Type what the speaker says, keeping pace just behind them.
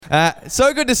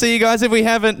So good to see you guys. If we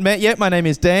haven't met yet, my name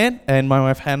is Dan, and my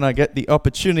wife Hannah and I get the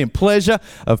opportunity and pleasure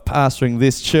of pastoring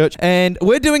this church. And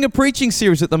we're doing a preaching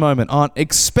series at the moment on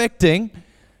expecting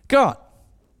God.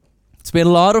 It's been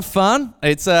a lot of fun.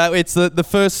 It's the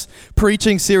first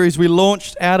preaching series we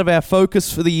launched out of our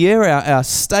focus for the year. Our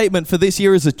statement for this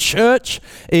year as a church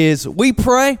is we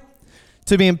pray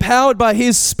to be empowered by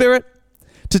His Spirit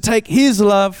to take His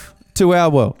love to our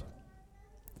world.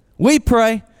 We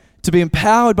pray to be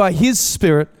empowered by His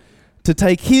Spirit to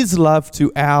take His love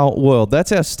to our world.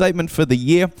 That's our statement for the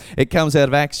year. It comes out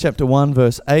of Acts chapter 1,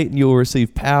 verse 8, and you'll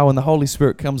receive power when the Holy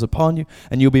Spirit comes upon you,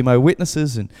 and you'll be my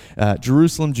witnesses in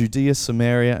Jerusalem, Judea,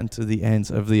 Samaria, and to the ends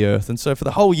of the earth. And so for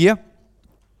the whole year,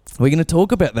 we're going to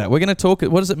talk about that. We're going to talk,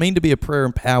 what does it mean to be a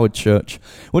prayer-empowered church?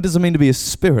 What does it mean to be a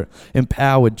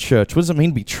Spirit-empowered church? What does it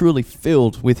mean to be truly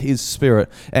filled with His Spirit?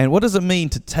 And what does it mean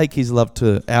to take His love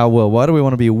to our world? Why do we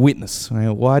want to be a witness?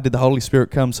 Why did the Holy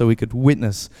Spirit come? So we could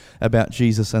witness about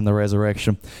Jesus and the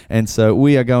resurrection. And so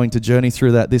we are going to journey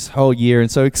through that this whole year.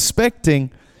 And so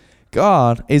expecting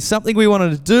God is something we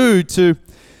wanted to do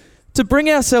to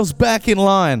bring ourselves back in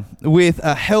line with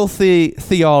a healthy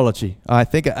theology, I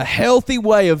think, a healthy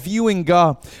way of viewing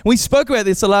God. We spoke about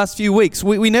this the last few weeks.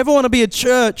 We never want to be a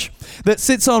church that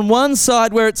sits on one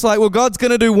side where it's like, well, God's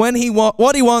going to do what He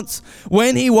wants,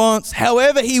 when He wants,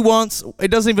 however He wants. It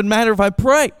doesn't even matter if I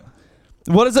pray.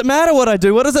 What does it matter what I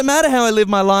do? What does it matter how I live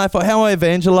my life or how I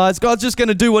evangelize? God's just going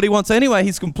to do what He wants anyway.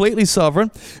 He's completely sovereign.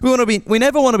 We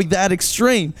never want to be that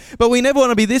extreme, but we never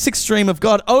want to be this extreme of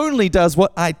God only does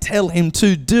what I tell Him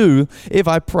to do if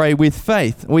I pray with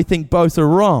faith. We think both are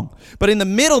wrong. But in the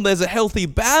middle, there's a healthy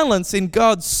balance in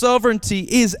God's sovereignty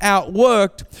is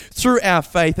outworked through our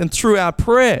faith and through our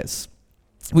prayers.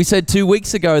 We said 2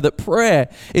 weeks ago that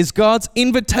prayer is God's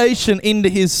invitation into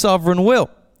His sovereign will.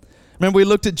 Remember, we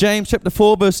looked at James chapter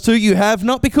 4, verse 2, you have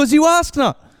not because you ask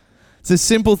not. It's a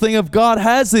simple thing of God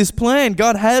has this plan.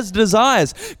 God has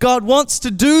desires. God wants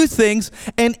to do things,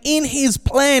 and in His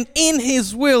plan, in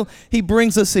His will, He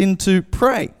brings us into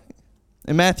pray.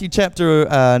 In Matthew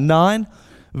chapter 9,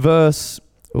 verse,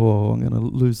 I'm going to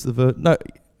lose the verse. No,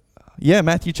 yeah,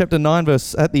 Matthew chapter 9,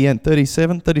 verse at the end,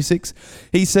 37, 36.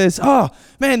 He says, oh,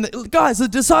 man, guys, the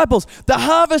disciples, the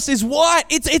harvest is white.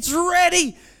 It's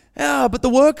ready. But the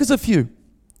workers are few.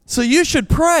 So you should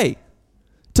pray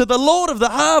to the Lord of the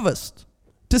harvest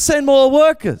to send more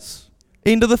workers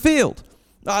into the field.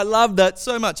 I love that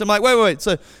so much. I'm like, wait.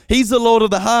 So He's the Lord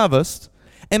of the harvest,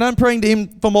 and I'm praying to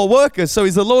Him for more workers. So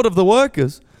He's the Lord of the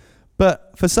workers.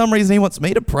 But for some reason, He wants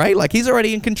me to pray. Like He's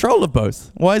already in control of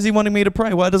both. Why is He wanting me to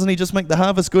pray? Why doesn't He just make the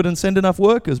harvest good and send enough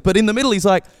workers? But in the middle, He's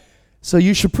like, so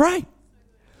you should pray.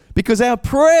 Because our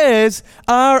prayers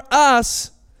are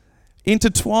us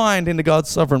intertwined into God's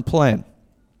sovereign plan.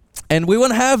 And we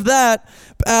want to have that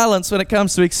balance when it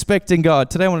comes to expecting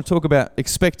God. Today I want to talk about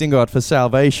expecting God for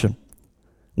salvation.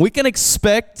 We can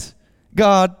expect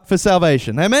God for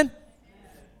salvation. Amen?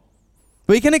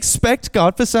 We can expect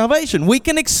God for salvation. We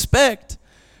can expect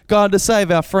God to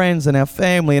save our friends and our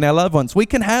family and our loved ones. We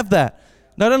can have that.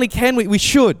 Not only can we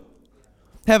should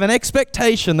have an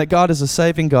expectation that God is a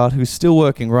saving God who's still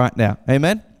working right now.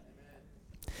 Amen?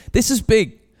 This is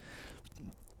big.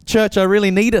 Church, I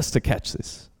really need us to catch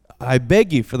this. I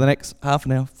beg you for the next half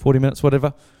an hour, 40 minutes,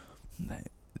 whatever.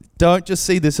 Don't just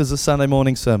see this as a Sunday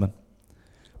morning sermon.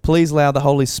 Please allow the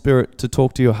Holy Spirit to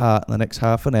talk to your heart in the next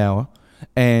half an hour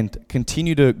and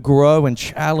continue to grow and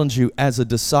challenge you as a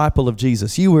disciple of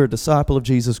Jesus. You were a disciple of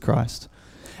Jesus Christ.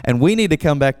 And we need to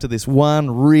come back to this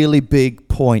one really big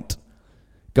point.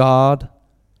 God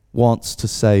wants to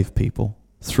save people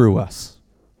through us.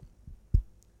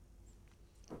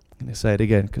 I'm going to say it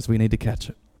again because we need to catch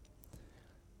it.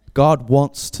 God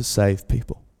wants to save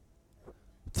people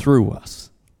through us.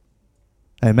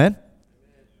 Amen?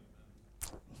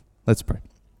 Let's pray.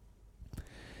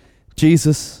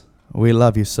 Jesus, we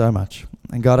love You so much.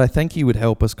 And God, I thank You would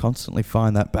help us constantly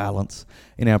find that balance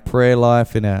in our prayer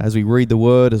life, as we read the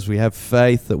Word, as we have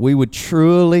faith, that we would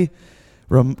truly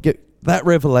get that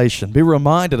revelation, be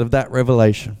reminded of that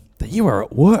revelation, that You are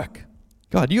at work.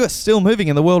 God, You are still moving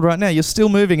in the world right now. You're still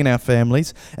moving in our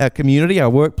families, our community, our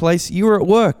workplace. You are at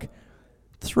work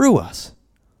through us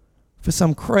for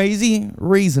some crazy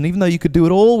reason. Even though You could do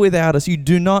it all without us, You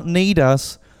do not need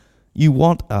us. You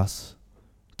want us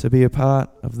to be a part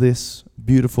of this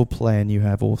beautiful plan You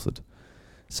have authored.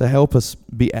 So help us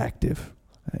be active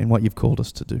in what You've called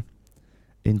us to do.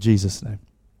 In Jesus' name,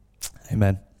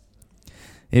 amen.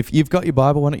 If you've got your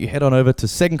Bible, why don't you head on over to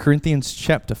 2 Corinthians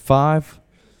chapter 5.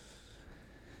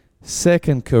 2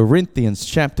 Corinthians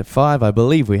chapter 5, I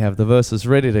believe we have the verses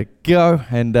ready to go,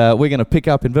 and we're going to pick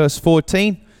up in verse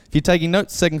 14. If you're taking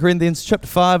notes, 2 Corinthians chapter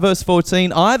 5, verse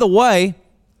 14. Either way,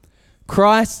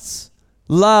 Christ's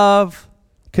love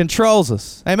controls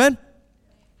us. Amen?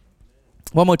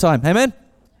 One more time. Amen?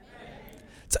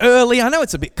 It's early. I know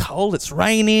it's a bit cold. It's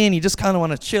rainy and you just kind of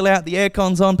want to chill out. The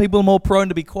aircon's on. People are more prone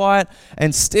to be quiet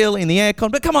and still in the aircon.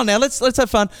 But come on now, let's have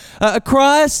fun.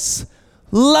 Christ's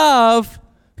love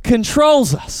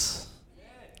controls us.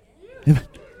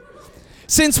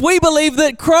 Since we believe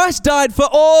that Christ died for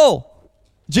all.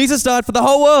 Jesus died for the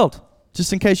whole world.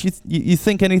 Just in case you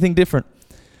think anything different.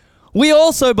 We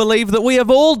also believe that we have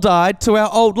all died to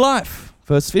our old life.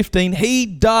 Verse 15, He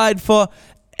died for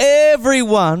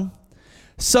everyone,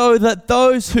 so that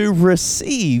those who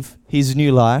receive His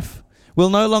new life will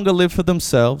no longer live for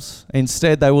themselves.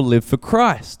 Instead, they will live for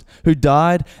Christ, who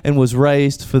died and was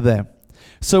raised for them.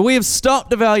 So we have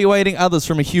stopped evaluating others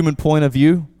from a human point of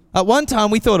view. At one time,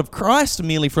 we thought of Christ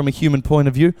merely from a human point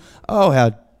of view. Oh,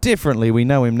 how differently we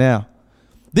know Him now.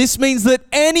 This means that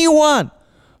anyone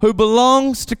who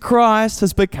belongs to Christ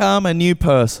has become a new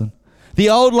person. The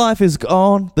old life is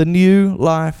gone. The new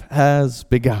life has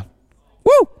begun.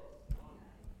 Woo!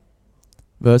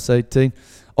 Verse 18.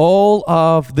 All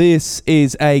of this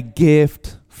is a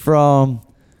gift from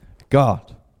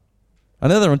God. I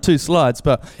know they're on 2 slides,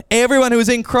 but everyone who is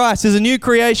in Christ is a new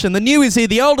creation. The new is here.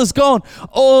 The old is gone.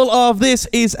 All of this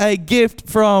is a gift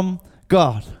from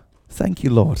God. Thank you,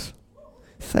 Lord.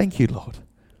 Thank you, Lord.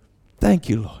 Thank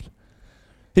you, Lord.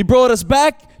 He brought us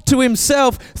back to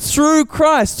Himself through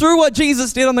Christ. Through what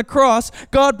Jesus did on the cross,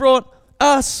 God brought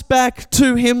us back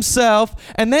to Himself.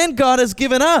 And then God has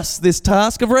given us this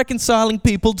task of reconciling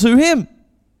people to Him.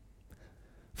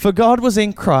 For God was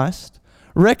in Christ,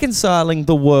 reconciling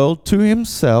the world to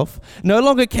Himself, no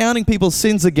longer counting people's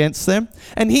sins against them.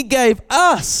 And He gave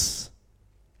us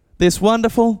this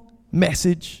wonderful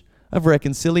message of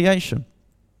reconciliation.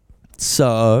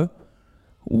 So,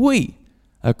 we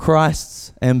are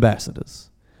Christ's ambassadors.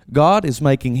 God is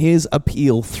making His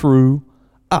appeal through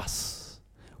us.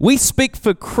 We speak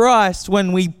for Christ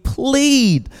when we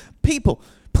pleads people,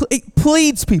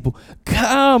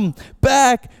 come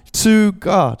back to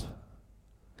God.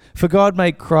 For God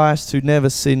made Christ, who never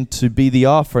sinned, to be the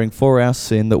offering for our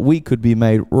sin, that we could be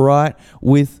made right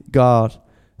with God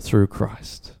through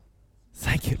Christ.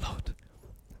 Thank you, Lord.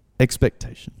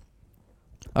 Expectation.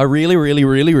 I really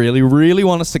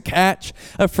want us to catch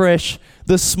afresh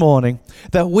this morning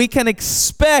that we can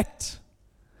expect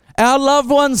our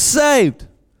loved ones saved.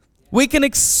 We can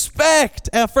expect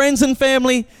our friends and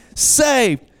family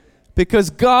saved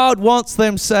because God wants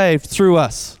them saved through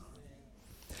us.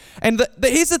 And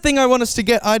here's the thing I want us to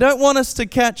get. I don't want us to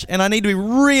catch, and I need to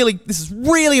be this is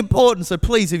really important, so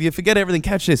please, if you forget everything,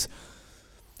 catch this.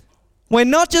 We're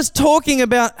not just talking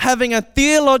about having a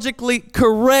theologically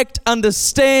correct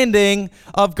understanding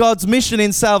of God's mission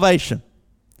in salvation.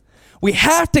 We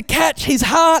have to catch His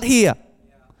heart here.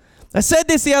 I said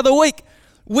this the other week.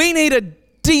 We need a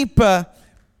deeper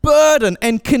burden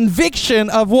and conviction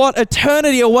of what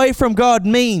eternity away from God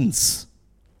means.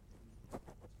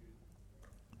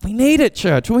 We need it,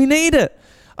 church. We need it.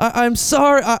 I'm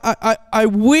sorry. I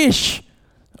wish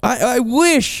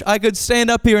I could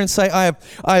stand up here and say I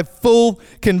have full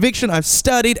conviction. I've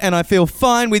studied and I feel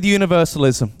fine with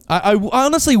universalism. I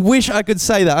honestly wish I could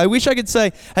say that. I wish I could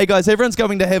say, hey guys, everyone's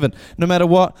going to heaven no matter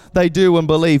what they do and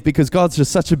believe because God's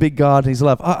just such a big God and He's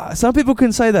love. Some people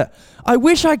can say that. I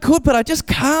wish I could, but I just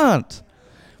can't.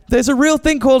 There's a real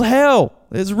thing called hell.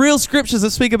 There's real scriptures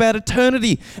that speak about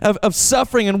eternity of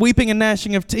suffering and weeping and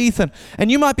gnashing of teeth. And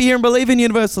you might be here and believe in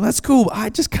universalism. That's cool. But I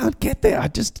just can't get there. I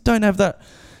just don't have that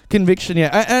conviction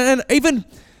yet. And even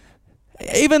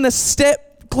a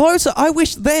step closer, I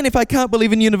wish then, if I can't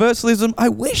believe in universalism, I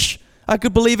wish I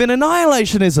could believe in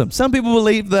annihilationism. Some people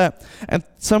believe that, and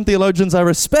some theologians I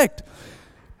respect.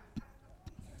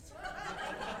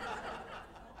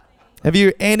 Have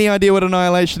you any idea what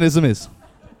annihilationism is?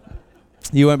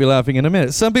 You won't be laughing in a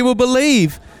minute. Some people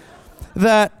believe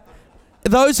that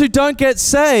those who don't get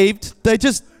saved,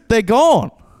 they're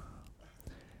gone.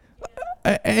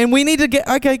 And we need to get,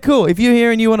 okay, cool. If you're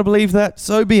here and you want to believe that,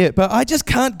 so be it. But I just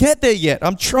can't get there yet.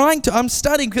 I'm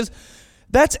studying because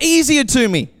that's easier to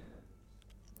me.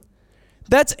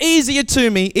 That's easier to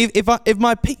me if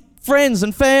my friends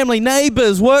and family,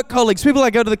 neighbors, work colleagues, people I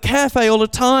go to the cafe all the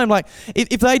time, like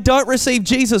if they don't receive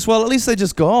Jesus, well, at least they're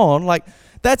just gone. Like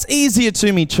that's easier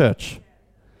to me, church.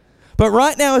 But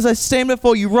right now, as I stand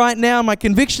before you right now, my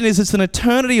conviction is it's an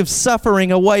eternity of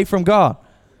suffering away from God.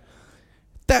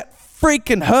 That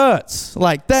freaking hurts.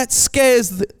 Like that scares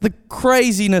the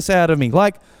craziness out of me.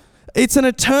 Like it's an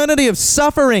eternity of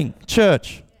suffering,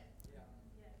 church.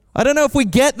 I don't know if we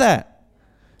get that.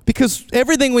 Because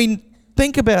everything we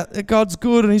think about, that God's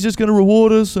good and he's just going to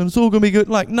reward us and it's all going to be good.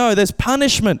 Like, no, there's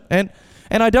punishment. And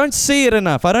I don't see it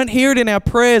enough. I don't hear it in our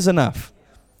prayers enough.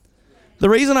 The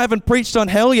reason I haven't preached on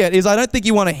hell yet is I don't think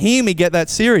you want to hear me get that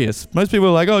serious. Most people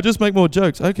are like, oh, just make more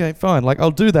jokes. Okay, fine. Like, I'll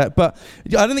do that. But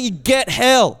I don't think you get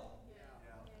hell.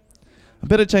 I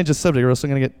better change the subject or else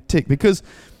I'm going to get ticked. Because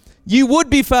you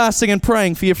would be fasting and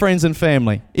praying for your friends and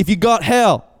family if you got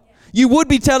hell. You would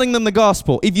be telling them the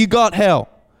gospel if you got hell.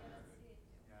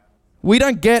 We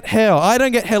don't get hell. I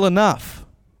don't get hell enough.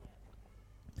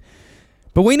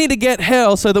 But we need to get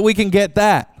hell so that we can get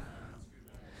that.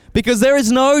 Because there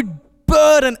is no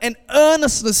burden and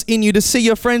earnestness in you to see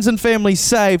your friends and family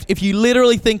saved if you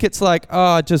literally think it's like,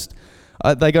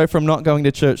 they go from not going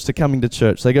to church to coming to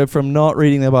church. They go from not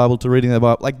reading their Bible to reading their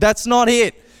Bible. Like, that's not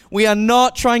it. We are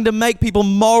not trying to make people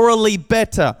morally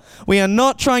better. We are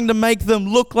not trying to make them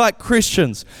look like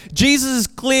Christians. Jesus is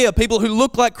clear. People who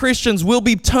look like Christians will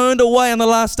be turned away on the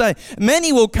last day.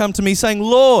 Many will come to me saying,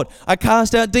 Lord, I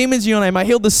cast out demons in your name. I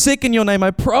healed the sick in your name.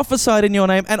 I prophesied in your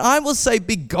name. And I will say,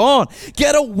 be gone.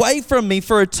 Get away from me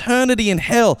for eternity in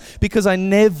hell, because I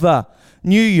never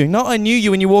knew you. Not I knew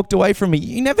you when you walked away from me.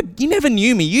 You never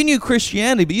knew me. You knew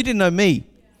Christianity, but you didn't know me.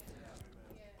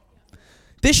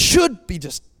 This should be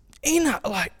just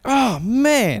like, oh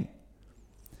man.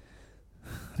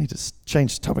 I need to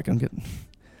change the topic.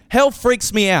 Hell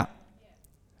freaks me out.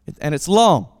 And it's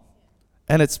long.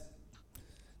 And it's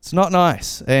not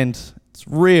nice. And it's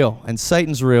real. And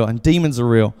Satan's real. And demons are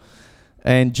real.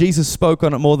 And Jesus spoke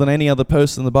on it more than any other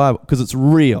person in the Bible, because it's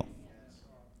real.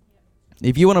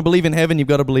 If you want to believe in heaven, you've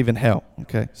got to believe in hell.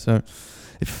 Okay, so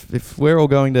if we're all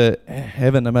going to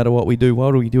heaven no matter what we do,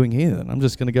 what are we doing here then? I'm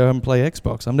just going to go home and play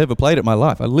Xbox. I've never played it in my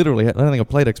life. I don't think I've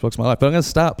played Xbox in my life, but I'm going to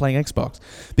start playing Xbox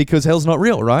because hell's not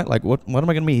real, right? Like, what am I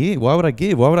going to be here? Why would I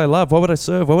give? Why would I love? Why would I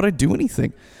serve? Why would I do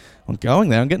anything? I'm going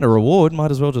there. I'm getting a reward.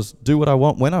 Might as well just do what I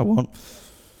want when I want.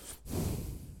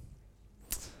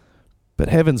 But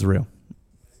heaven's real.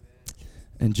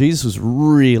 And Jesus was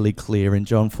really clear in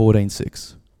John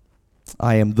 14:6.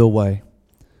 I am the way,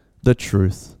 the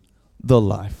truth, the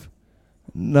life.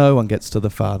 No one gets to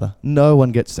the Father. No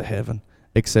one gets to heaven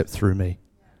except through me.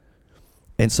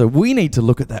 And so we need to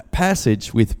look at that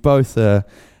passage with both a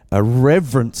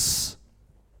reverence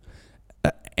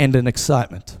and an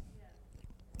excitement.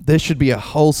 There should be a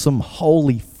wholesome,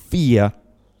 holy fear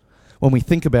when we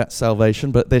think about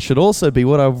salvation, but there should also be,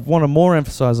 what I want to more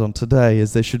emphasize on today,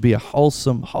 is there should be a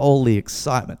wholesome, holy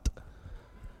excitement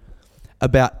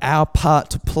about our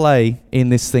part to play in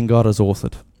this thing God has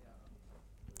authored.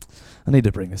 I need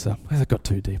to bring this up. I got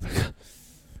too deep.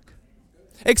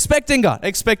 Expecting God.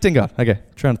 Okay,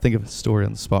 trying to think of a story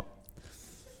on the spot.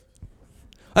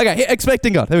 Okay,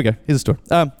 expecting God. There we go. Here's a story.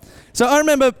 So I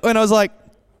remember when I was like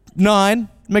 9,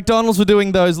 McDonald's were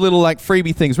doing those little like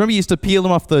freebie things. Remember you used to peel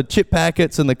them off the chip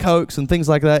packets and the Cokes and things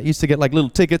like that? You used to get like little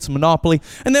tickets, Monopoly.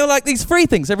 And they were like these free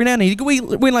things every now and then. You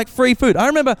could win like free food. I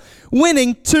remember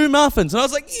winning 2 muffins. And I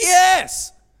was like,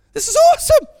 yes, this is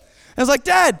awesome. And I was like,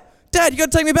 Dad, you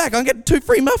got to take me back. I'm getting 2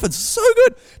 free muffins. So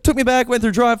good. Took me back, went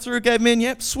through drive-through, gave me in.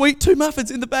 Yep, sweet, 2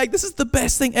 muffins in the bag. This is the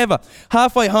best thing ever.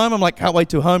 Halfway home, I'm like, can't wait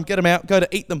to home. Get them out, go to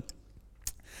eat them.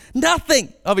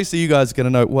 Nothing. Obviously, you guys are going to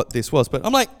know what this was. But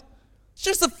I'm like, it's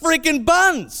just the freaking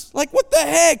buns. Like, what the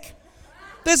heck?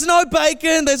 There's no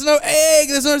bacon. There's no egg.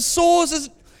 There's no sauce.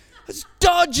 It's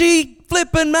dodgy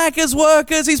flipping Macca's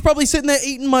workers. He's probably sitting there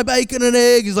eating my bacon and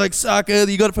egg. He's like, sucker,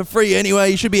 you got it for free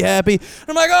anyway. You should be happy. And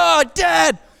I'm like, oh,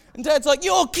 Dad. And Dad's like,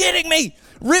 you're kidding me.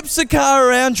 Rips the car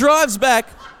around, drives back,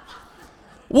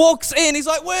 walks in. He's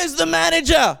like, where's the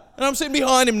manager? And I'm sitting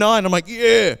behind him 9. I'm like,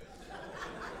 yeah.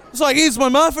 It's like, here's my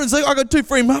muffins. Like, I got 2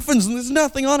 free muffins and there's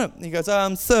nothing on it. And he goes,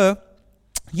 sir,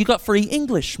 you got free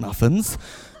English muffins.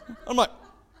 I'm like,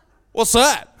 what's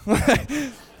that?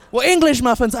 Well, English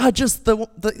muffins are just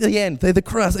the end. They're the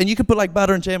crust. And you can put like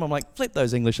butter and jam. I'm like, flip,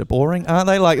 those English are boring, aren't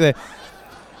they? Like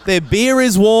their beer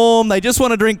is warm. They just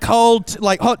want to drink cold,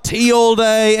 like hot tea all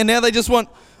day. And now they just want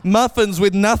muffins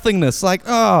with nothingness. Like,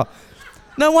 oh,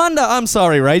 no wonder. I'm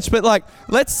sorry, Rach, but like,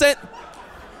 let's send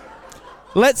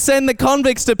the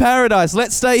convicts to paradise.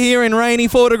 Let's stay here in rainy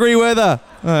 4-degree weather.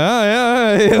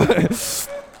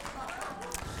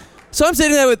 So I'm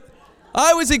sitting there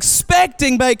I was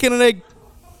expecting bacon and egg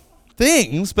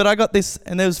things, but I got this,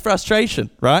 and there was frustration,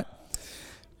 right?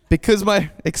 Because my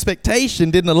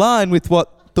expectation didn't align with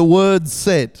what the Word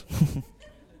said.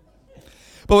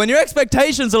 But when your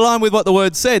expectations align with what the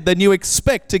Word said, then you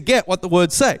expect to get what the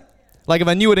Word say. Like if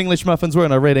I knew what English muffins were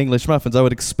and I read English muffins, I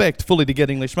would expect fully to get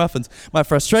English muffins. My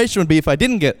frustration would be if I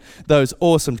didn't get those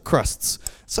awesome crusts.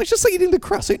 It's like just like eating the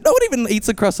crust. No one even eats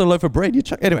the crust on a loaf of bread.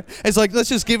 Anyway, it's like, let's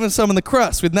just give them some of the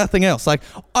crust with nothing else. Like,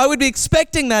 I would be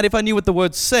expecting that if I knew what the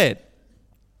word said.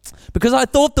 Because I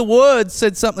thought the word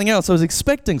said something else. I was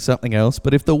expecting something else.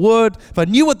 But if I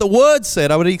knew what the word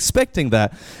said, I would be expecting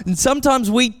that. And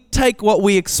sometimes we take what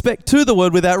we expect to the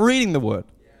word without reading the word.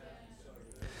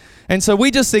 And so we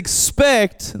just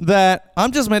expect that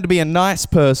I'm just meant to be a nice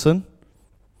person.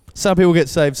 Some people get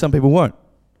saved, some people won't.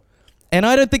 And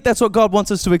I don't think that's what God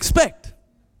wants us to expect.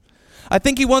 I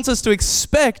think he wants us to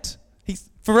expect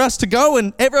for us to go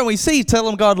and everyone we see, tell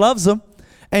them God loves them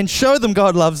and show them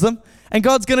God loves them, and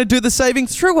God's going to do the saving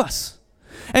through us.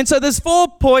 And so there's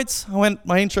 4 points.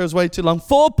 My intro is way too long.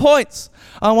 4 points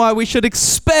on why we should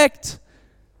expect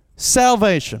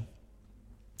salvation.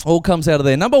 All comes out of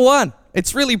there. Number 1,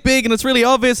 it's really big and it's really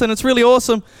obvious and it's really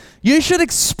awesome. You should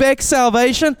expect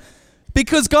salvation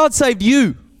because God saved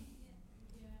you.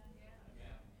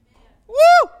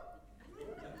 Woo!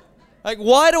 Like,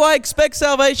 why do I expect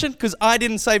salvation? Because I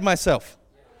didn't save myself.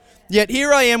 Yet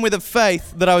here I am with a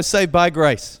faith that I was saved by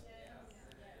grace.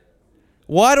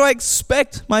 Why do I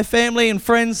expect my family and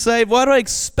friends saved? Why do I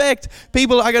expect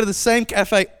people, I go to the same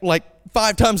cafe like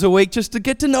 5 times a week just to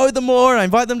get to know them more. I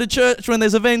invite them to church when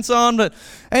there's events on. But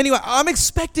anyway, I'm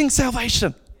expecting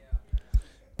salvation.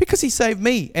 Because he saved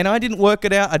me, and I didn't work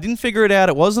it out. I didn't figure it out.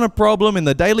 It wasn't a problem in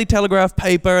the Daily Telegraph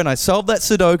paper, and I solved that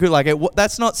Sudoku.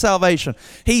 That's not salvation.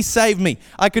 He saved me.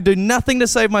 I could do nothing to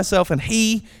save myself, and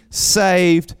he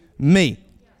saved me.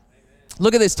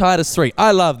 Look at this, Titus 3.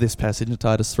 I love this passage in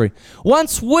Titus 3.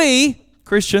 Once we,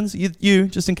 Christians, you,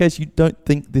 just in case you don't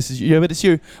think this is you, but it's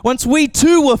you. Once we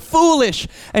too were foolish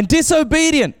and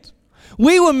disobedient.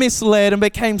 We were misled and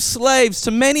became slaves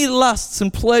to many lusts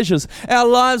and pleasures. Our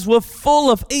lives were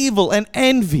full of evil and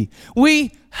envy.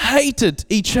 We hated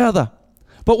each other.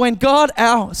 But when God,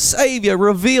 our Savior,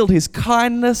 revealed his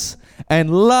kindness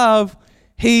and love,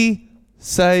 he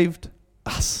saved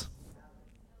us.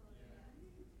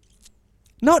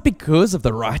 Not because of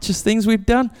the righteous things we've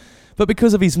done, but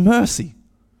because of his mercy.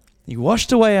 He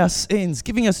washed away our sins,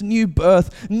 giving us new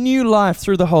birth, new life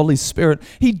through the Holy Spirit.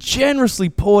 He generously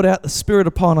poured out the Spirit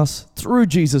upon us through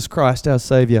Jesus Christ, our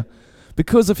Savior.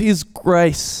 Because of his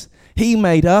grace, he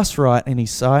made us right in his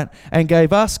sight and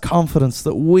gave us confidence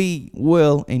that we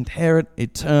will inherit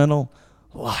eternal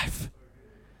life.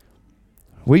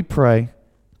 We pray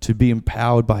to be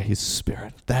empowered by his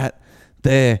Spirit.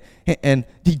 And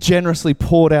he generously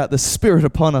poured out the Spirit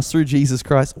upon us through Jesus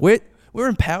Christ. We're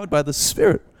empowered by the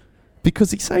Spirit.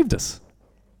 Because he saved us.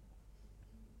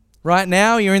 Right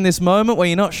now, you're in this moment where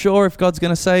you're not sure if God's going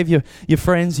to save your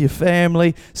friends, your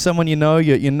family, someone you know,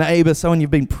 your neighbor, someone you've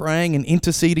been praying and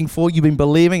interceding for, you've been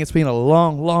believing. It's been a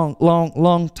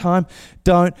long time.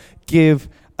 Don't give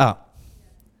up.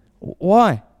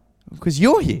 Why? Because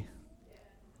you're here.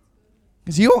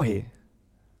 Because you're here.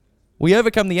 We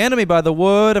overcome the enemy by the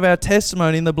word of our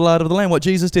testimony in the blood of the Lamb, what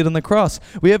Jesus did on the cross.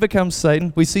 We overcome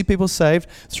Satan. We see people saved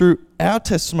through our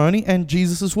testimony and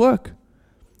Jesus' work.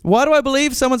 Why do I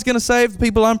believe someone's going to save the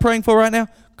people I'm praying for right now?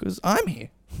 Because I'm here.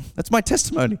 That's my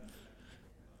testimony.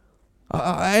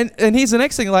 And here's the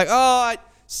next thing, I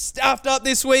stuffed up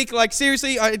this week.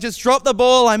 Seriously, I just dropped the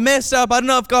ball. I messed up. I don't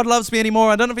know if God loves me anymore.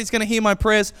 I don't know if he's going to hear my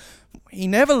prayers. He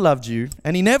never loved you,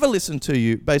 and he never listened to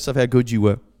you based off how good you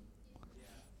were.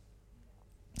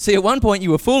 See, at one point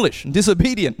you were foolish and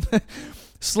disobedient,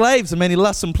 slaves of many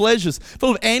lusts and pleasures,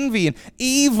 full of envy and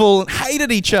evil, and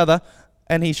hated each other,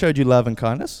 and he showed you love and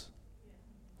kindness.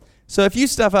 So if you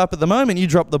stuff up at the moment, you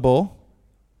drop the ball,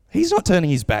 he's not turning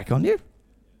his back on you.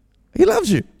 He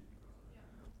loves you.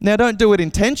 Now, don't do it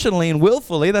intentionally and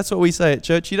willfully. That's what we say at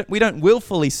church. We don't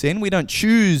willfully sin. We don't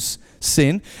choose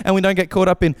sin, and we don't get caught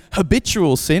up in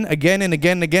habitual sin again and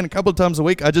again and again, a couple of times a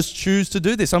week. I just choose to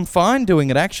do this. I'm fine doing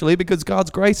it actually because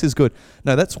God's grace is good.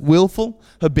 No, that's willful,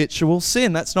 habitual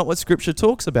sin. That's not what Scripture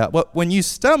talks about. But when you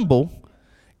stumble,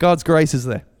 God's grace is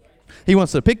there. He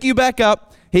wants to pick you back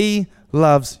up. He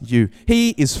loves you.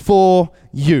 He is for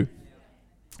you.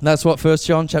 That's what 1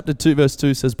 John chapter 2 verse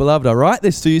 2 says. Beloved, I write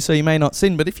this to you so you may not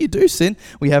sin. But if you do sin,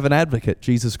 we have an advocate,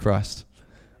 Jesus Christ.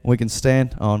 We can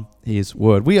stand on his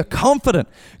word. We are confident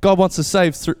God wants to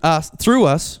save through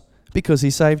us because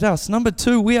he saved us. Number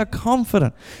 2, we are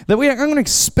confident that I'm going to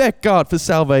expect God for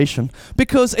salvation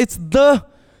because it's the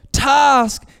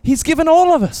task he's given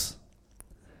all of us.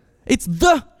 It's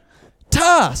the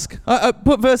task. I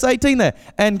put verse 18 there.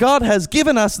 And God has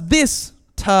given us this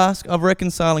task of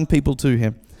reconciling people to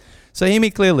him. So hear me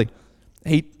clearly.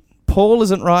 Paul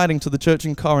isn't writing to the church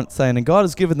in Corinth saying, and God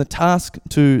has given the task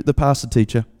to the pastor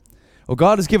teacher, or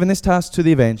God has given this task to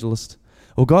the evangelist,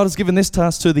 Or God has given this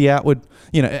task to the outward,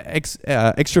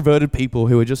 extroverted people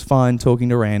who are just fine talking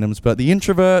to randoms. But the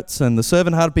introverts and the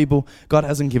servant-hearted people, God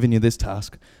hasn't given you this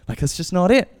task. Like, that's just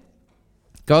not it.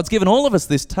 God's given all of us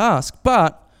this task,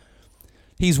 but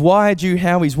He's wired you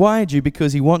how He's wired you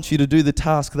because He wants you to do the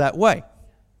task that way.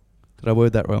 Did I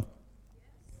word that well?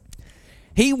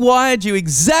 He wired you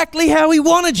exactly how He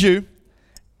wanted you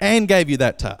and gave you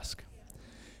that task.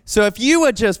 So if you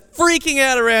are just freaking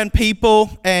out around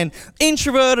people and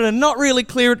introverted and not really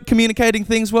clear at communicating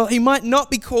things, well, He might not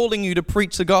be calling you to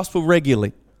preach the gospel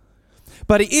regularly.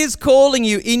 But He is calling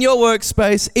you in your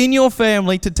workspace, in your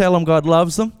family, to tell them God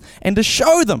loves them and to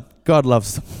show them God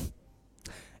loves them.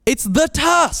 It's the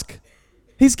task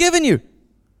He's given you.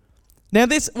 Now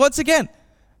this, once again,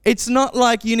 it's not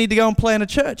like you need to go and plan a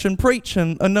church and preach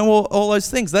and know all those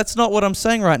things. That's not what I'm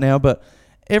saying right now, but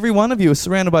every one of you is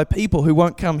surrounded by people who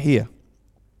won't come here.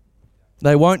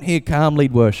 They won't hear calm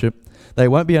lead worship. They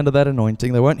won't be under that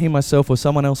anointing. They won't hear myself or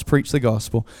someone else preach the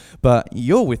gospel. But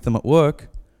you're with them at work.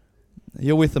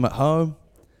 You're with them at home.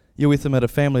 You're with them at a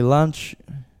family lunch.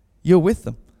 You're with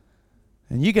them.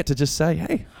 And you get to just say,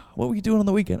 hey, what were you doing on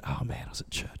the weekend? Oh man, I was at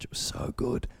church. It was so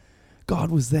good. God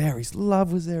was there. His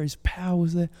love was there. His power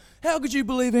was there. How could you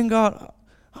believe in God?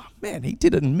 Oh man, He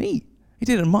did it in me. He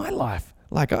did it in my life.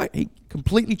 He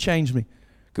completely changed me,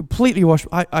 completely washed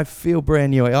me. I feel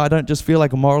brand new. I don't just feel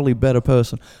like a morally better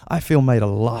person. I feel made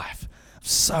alive.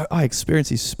 So I experience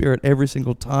His Spirit every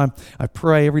single time. I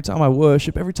pray every time I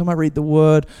worship, every time I read the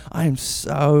Word. I am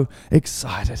so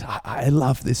excited. I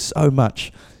love this so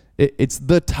much. It's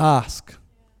the task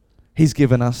He's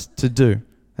given us to do.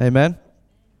 Amen?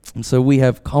 And so we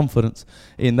have confidence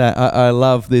in that. I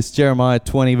love this. Jeremiah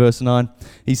 20 verse 9.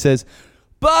 He says,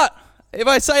 but if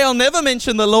I say I'll never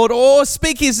mention the Lord or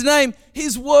speak His name,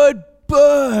 His word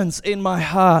burns in my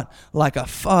heart like a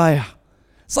fire.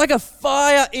 It's like a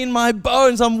fire in my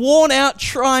bones. I'm worn out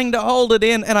trying to hold it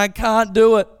in and I can't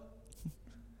do it.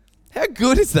 How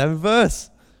good is that verse?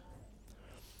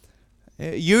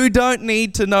 You don't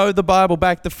need to know the Bible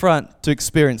back to front to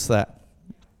experience that.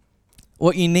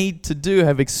 What you need to do,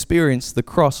 have experienced the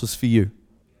cross was for you.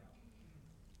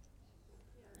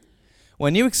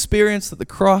 When you experience that the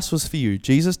cross was for you,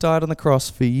 Jesus died on the cross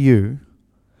for you,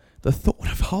 the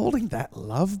thought of holding that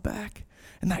love back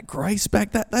and that grace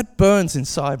back, that burns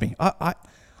inside me. I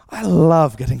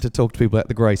love getting to talk to people about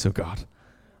the grace of God.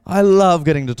 I love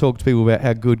getting to talk to people about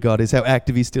how good God is, how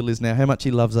active He still is now, how much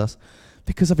He loves us,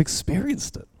 because I've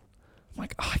experienced it. I'm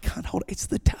like, I can't hold it. It's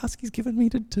the task He's given me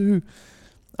to do.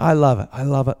 I love it. I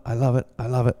love it. I love it. I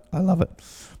love it. I love it.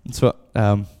 That's what,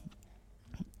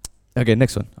 okay,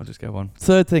 next one. I'll just go on.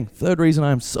 Third reason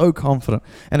I am so confident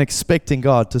and expecting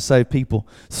God to save people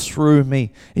through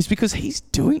me is because He's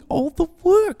doing all the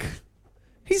work.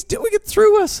 He's doing it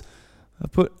through us.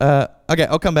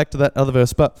 I'll come back to that other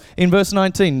verse, but in verse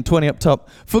 19, 20 up top,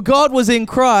 for God was in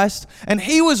Christ and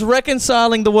He was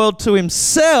reconciling the world to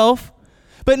Himself,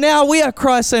 but now we are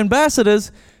Christ's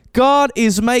ambassadors. God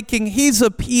is making His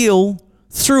appeal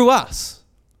through us.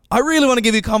 I really want to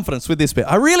give you confidence with this bit.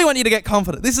 I really want you to get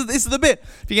confident. This is the bit.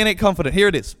 If you're going to get confident, here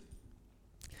it is.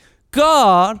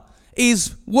 God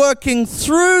is working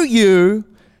through you,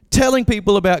 telling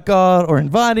people about God or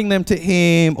inviting them to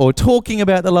Him or talking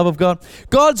about the love of God.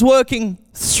 God's working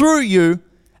through you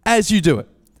as you do it.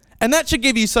 And that should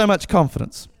give you so much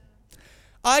confidence.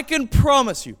 I can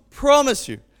promise you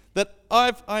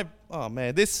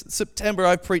that this September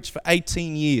I've preached for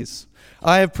 18 years.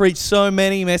 I have preached so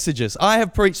many messages. I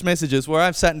have preached messages where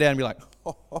I've sat down and be like,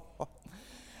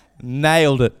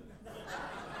 nailed it.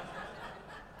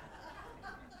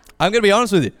 I'm going to be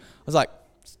honest with you. I was like,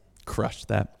 crushed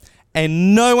that.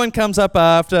 And no one comes up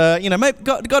after, maybe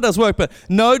God does work, but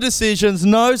no decisions,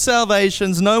 no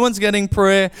salvations, no one's getting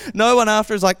prayer, no one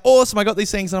after is like, awesome, I got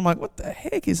these things. And I'm like, what the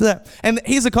heck is that? And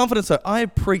here's the confidence though. I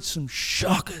have preached some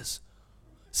shockers.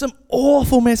 Some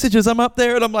awful messages. I'm up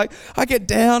there and I'm like, I get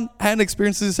down and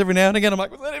experience this every now and again. I'm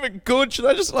like, was that even good? Should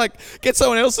I just get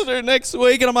someone else to do it next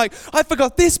week? And I'm like, I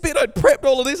forgot this bit. I'd prepped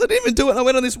all of this. I didn't even do it. And I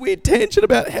went on this weird tangent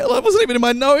about hell. I wasn't even in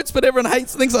my notes, but everyone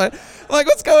hates things like, I'm like,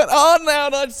 what's going on now?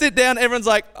 And I'd sit down. Everyone's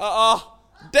like,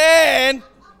 Dan,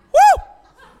 woo!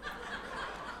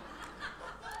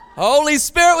 Holy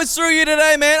Spirit was through you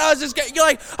today, man. I was just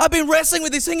I've been wrestling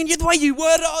with this thing, and the way you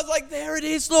worded it, I was like, there it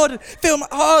is, Lord. I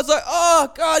was like,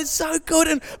 oh, God, it's so good.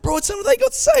 And brought someone, they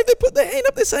got saved. They put their hand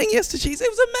up. They're saying yes to Jesus.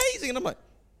 It was amazing. And I'm like,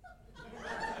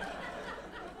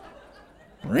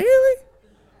 really?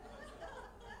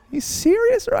 Are you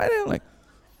serious right now?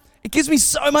 It gives me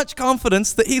so much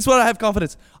confidence that here's what I have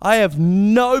confidence. I have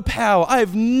no power. I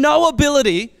have no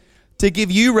ability to give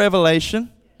you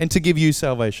revelation and to give you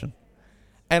salvation.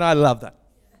 And I love that.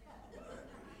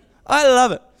 I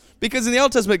love it. Because in the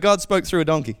Old Testament, God spoke through a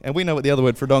donkey, and we know what the other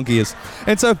word for donkey is.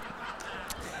 And so,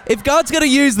 if God's going to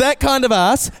use that kind of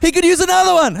ass, he could use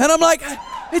another one. And I'm like,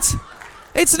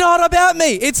 it's not about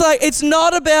me. It's like, it's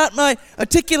not about my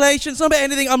articulation. It's not about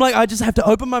anything. I'm like, I just have to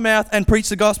open my mouth and preach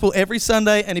the gospel every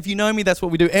Sunday. And if you know me, that's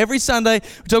what we do every Sunday.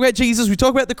 We talk about Jesus. We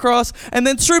talk about the cross. And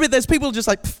then through it, there's people just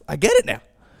like, I get it now.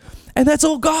 And that's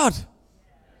all God.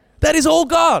 That is all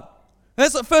God.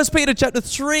 That's like 1 Peter chapter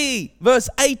 3, verse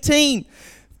 18.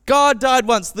 God died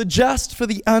once, the just for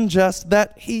the unjust,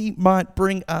 that he might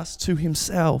bring us to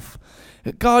himself.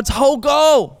 God's whole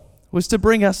goal was to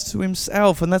bring us to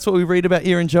himself. And that's what we read about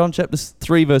here in John chapter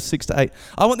 3, verse 6 to 8.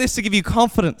 I want this to give you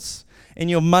confidence in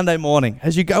your Monday morning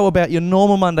as you go about your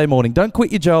normal Monday morning. Don't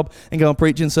quit your job and go and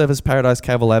preach in Service Paradise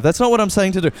Cavalab. That's not what I'm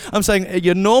saying to do. I'm saying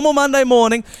your normal Monday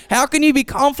morning, how can you be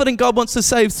confident God wants to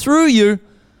save through you?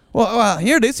 Well,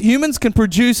 here it is. Humans can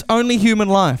produce only human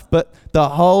life, but the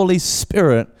Holy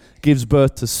Spirit gives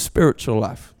birth to spiritual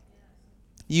life.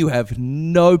 You have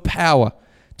no power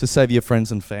to save your friends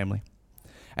and family.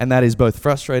 And that is both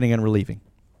frustrating and relieving.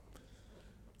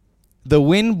 The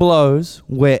wind blows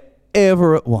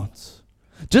wherever it wants.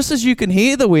 Just as you can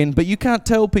hear the wind, but you can't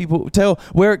tell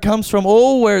where it comes from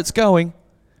or where it's going,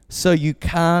 so you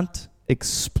can't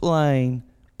explain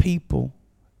people.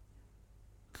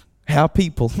 How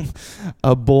people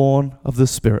are born of the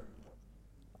Spirit.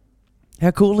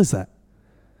 How cool is that?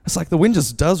 It's like the wind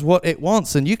just does what it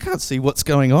wants, and you can't see what's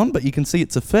going on, but you can see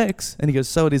its effects. And he goes,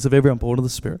 so it is of everyone born of the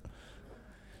Spirit.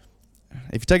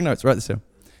 If you take notes, write this down.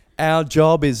 Our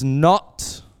job is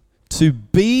not to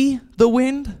be the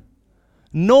wind,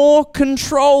 nor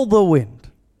control the wind.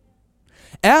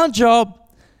 Our job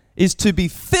is to be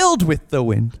filled with the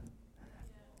wind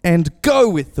and go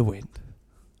with the wind.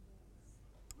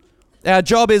 Our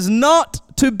job is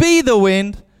not to be the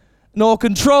wind, nor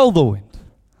control the wind.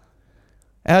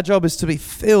 Our job is to be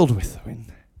filled with the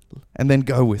wind and then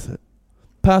go with it.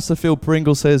 Pastor Phil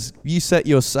Pringle says, you set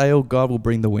your sail, God will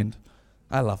bring the wind.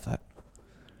 I love that.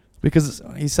 Because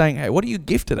he's saying, hey, what are you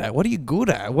gifted at? What are you good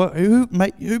at? Who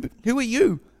are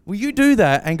you? Will you do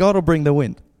that and God will bring the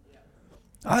wind?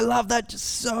 I love that just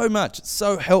so much. It's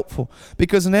so helpful.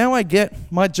 Because now I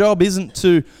get my job isn't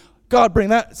to, God, bring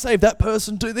that, save that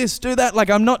person, do this, do that. Like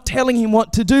I'm not telling him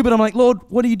what to do, but I'm like, Lord,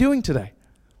 what are you doing today?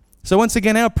 So once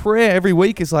again, our prayer every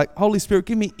week is like, Holy Spirit,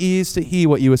 give me ears to hear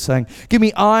what you were saying. Give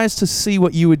me eyes to see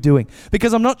what you were doing.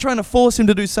 Because I'm not trying to force him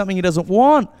to do something he doesn't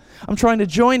want. I'm trying to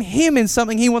join him in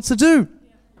something he wants to do.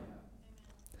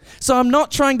 So I'm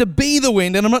not trying to be the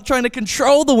wind and I'm not trying to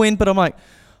control the wind, but I'm like,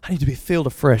 I need to be filled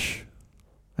afresh.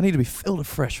 I need to be filled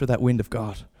afresh with that wind of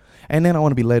God. And then I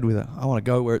want to be led with it. I want to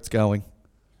go where it's going.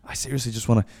 I seriously just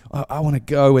want to, I want to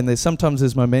go. And sometimes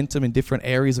there's momentum in different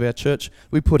areas of our church.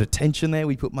 We put attention there.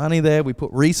 We put money there. We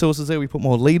put resources there. We put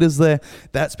more leaders there.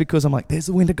 That's because I'm like, there's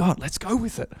the wind of God. Let's go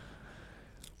with it.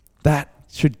 That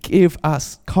should give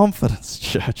us confidence,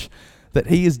 church, that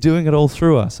he is doing it all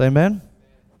through us. Amen?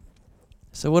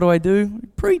 So what do?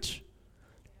 Preach.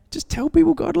 Just tell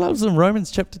people God loves them.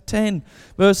 Romans chapter 10,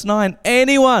 verse 9.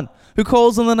 Anyone who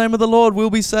calls on the name of the Lord will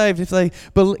be saved. If they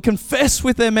confess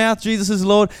with their mouth Jesus is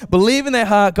Lord, believe in their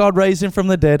heart God raised him from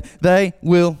the dead, they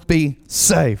will be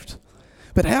saved.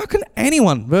 But how can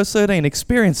anyone, verse 13,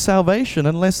 experience salvation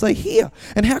unless they hear?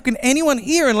 And how can anyone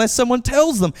hear unless someone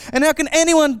tells them? And how can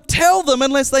anyone tell them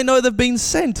unless they know they've been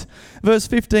sent? Verse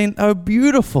 15, oh,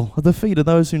 beautiful are the feet of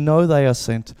those who know they are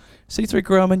sent. C3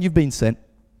 Corelman, you've been sent.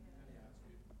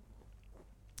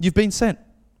 You've been sent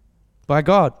by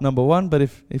God, number one. But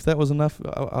if that was enough,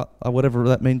 whatever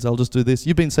that means, I'll just do this.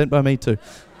 You've been sent by me too.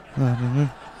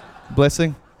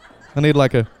 Blessing. I need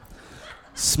like a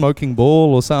smoking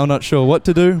ball or something. I'm not sure what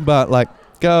to do, but like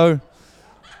go,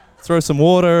 throw some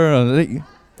water. And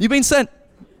you've been sent.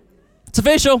 It's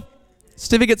official.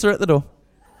 Certificates are at the door.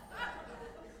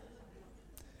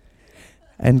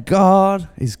 And God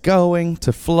is going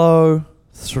to flow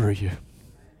through you.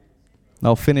 And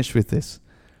I'll finish with this.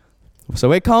 So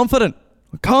we're confident.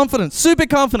 We're confident, super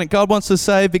confident God wants to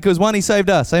save because one, he saved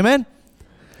us. Amen?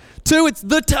 Two, it's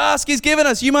the task he's given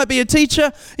us. You might be a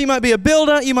teacher. You might be a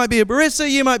builder. You might be a barista.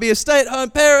 You might be a stay-at-home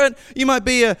parent. You might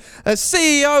be a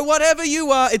CEO. Whatever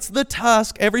you are, it's the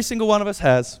task every single one of us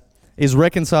has is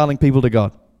reconciling people to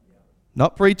God.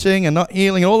 Not preaching and not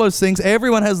healing and all those things.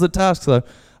 Everyone has the task, though,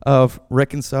 of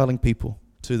reconciling people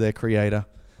to their Creator.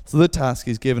 So the task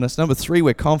he's given us. Number three,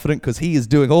 we're confident because he is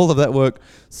doing all of that work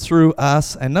through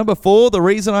us. And number four, the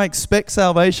reason I expect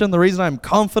salvation, the reason I'm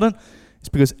confident is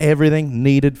because everything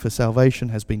needed for salvation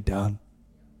has been done.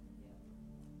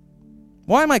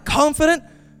 Why am I confident?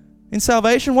 in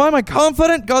salvation? Why am I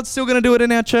confident God's still going to do it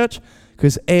in our church?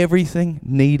 Because everything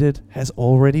needed has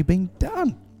already been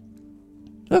done.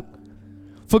 Look,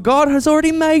 for God has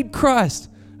already made Christ,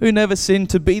 who never sinned,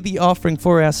 to be the offering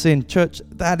for our sin. Church,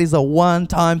 that is a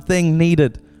one-time thing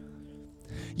needed.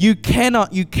 You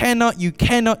cannot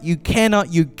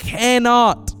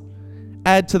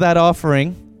add to that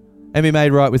offering and be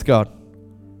made right with God.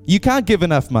 You can't give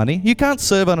enough money. You can't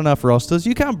serve on enough rosters.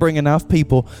 You can't bring enough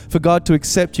people for God to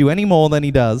accept you any more than He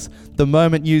does the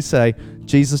moment you say,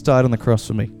 Jesus died on the cross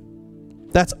for me.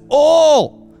 That's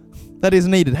all that is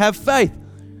needed. Have faith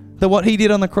that what He did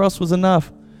on the cross was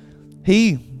enough.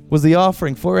 He was the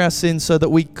offering for our sins so that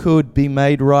we could be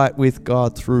made right with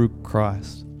God through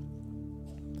Christ.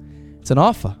 It's an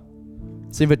offer.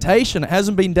 It's an invitation. It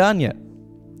hasn't been done yet.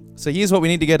 So here's what we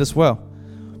need to get as well.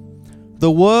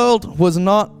 The world was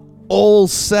not all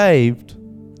saved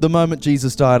the moment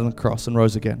Jesus died on the cross and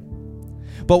rose again.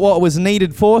 But what was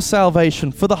needed for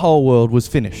salvation for the whole world was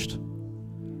finished.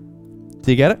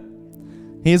 Do you get it?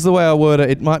 Here's the way I word it.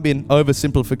 It might be an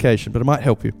oversimplification, but it might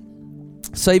help you.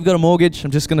 Say you've got a mortgage.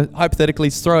 I'm just going to hypothetically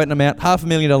throw out an amount,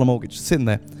 $500,000 mortgage sitting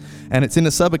there. And it's in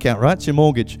a sub-account, right? It's your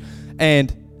mortgage.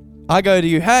 And I go to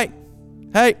you, hey,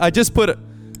 I just put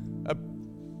 $1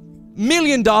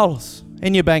 million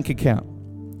in your bank account.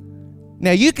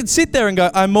 Now, you can sit there and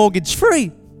go, I'm mortgage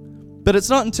free, but it's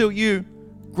not until you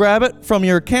grab it from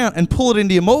your account and pull it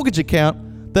into your mortgage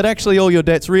account that actually all your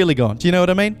debt's really gone. Do you know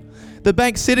what I mean? The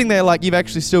bank's sitting there like you've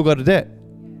actually still got a debt.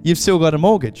 You've still got a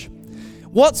mortgage.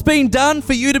 What's been done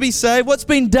for you to be saved? What's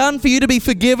been done for you to be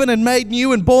forgiven and made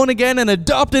new and born again and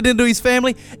adopted into His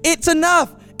family? It's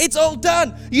enough. It's all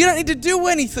done. You don't need to do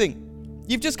anything.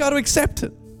 You've just got to accept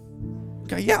it.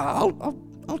 Go, yeah,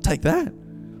 I'll take that.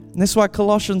 And that's why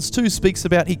Colossians 2 speaks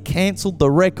about He cancelled the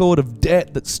record of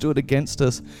debt that stood against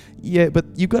us. Yeah, but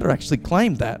you've got to actually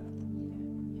claim that.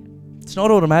 It's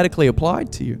not automatically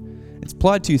applied to you. It's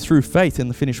applied to you through faith in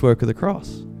the finished work of the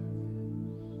cross.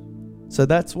 So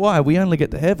that's why we only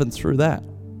get to heaven through that.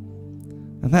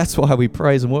 And that's why we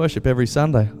praise and worship every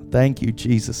Sunday. Thank you,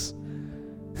 Jesus.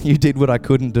 You did what I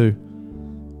couldn't do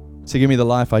to give me the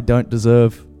life I don't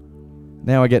deserve.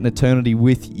 Now I get an eternity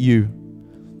with you.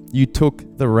 You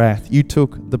took the wrath. You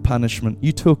took the punishment.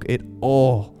 You took it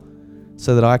all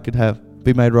so that I could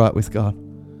be made right with God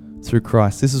through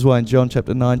Christ. This is why in John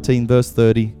chapter 19, verse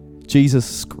 30, Jesus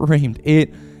screamed,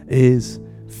 "It is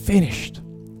finished."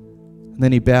 And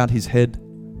then He bowed His head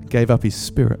and gave up His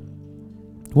spirit.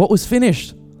 What was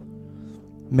finished?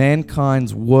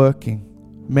 Mankind's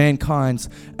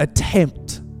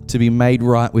attempt to be made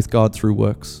right with God through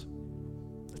works.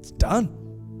 It's done.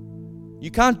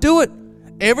 You can't do it.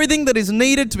 Everything that is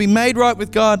needed to be made right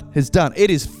with God is done. It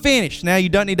is finished. Now you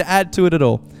don't need to add to it at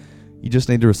all. You just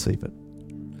need to receive it.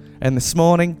 And this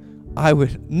morning,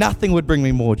 nothing would bring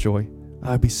me more joy.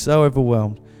 I'd be so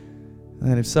overwhelmed.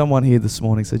 And if someone here this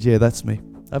morning said, yeah, that's me.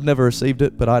 I've never received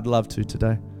it, but I'd love to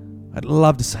today. I'd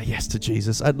love to say yes to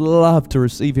Jesus. I'd love to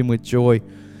receive Him with joy.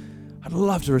 I'd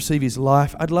love to receive His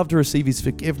life. I'd love to receive His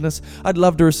forgiveness. I'd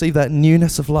love to receive that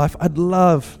newness of life. I'd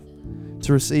love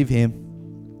to receive Him.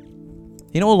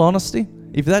 In all honesty,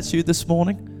 if that's you this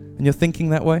morning and you're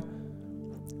thinking that way,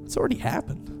 it's already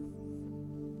happened.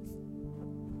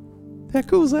 How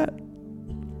cool is that?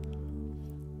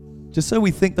 Just so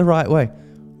we think the right way.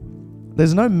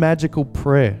 There's no magical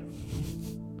prayer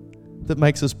that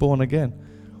makes us born again.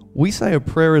 We say a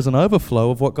prayer is an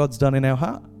overflow of what God's done in our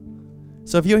heart.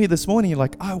 So if you're here this morning, you're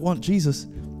like, I want Jesus,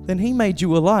 then He made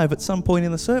you alive at some point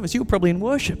in the service. You were probably in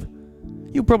worship.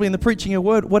 You were probably in the preaching of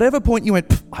word. Whatever point you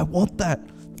went, I want that.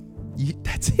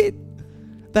 That's it.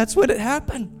 That's when it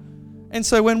happened. And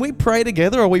so when we pray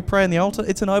together or we pray in the altar,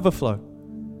 it's an overflow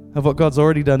of what God's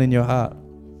already done in your heart.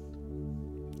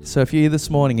 So if you're here this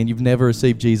morning and you've never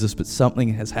received Jesus, but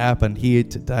something has happened here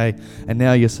today, and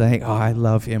now you're saying, oh, I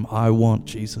love Him, I want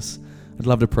Jesus, I'd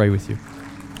love to pray with you.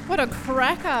 What a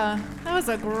cracker. That was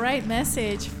a great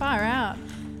message. Far out.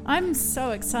 I'm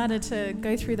so excited to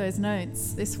go through those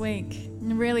notes this week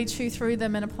and really chew through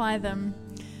them and apply them.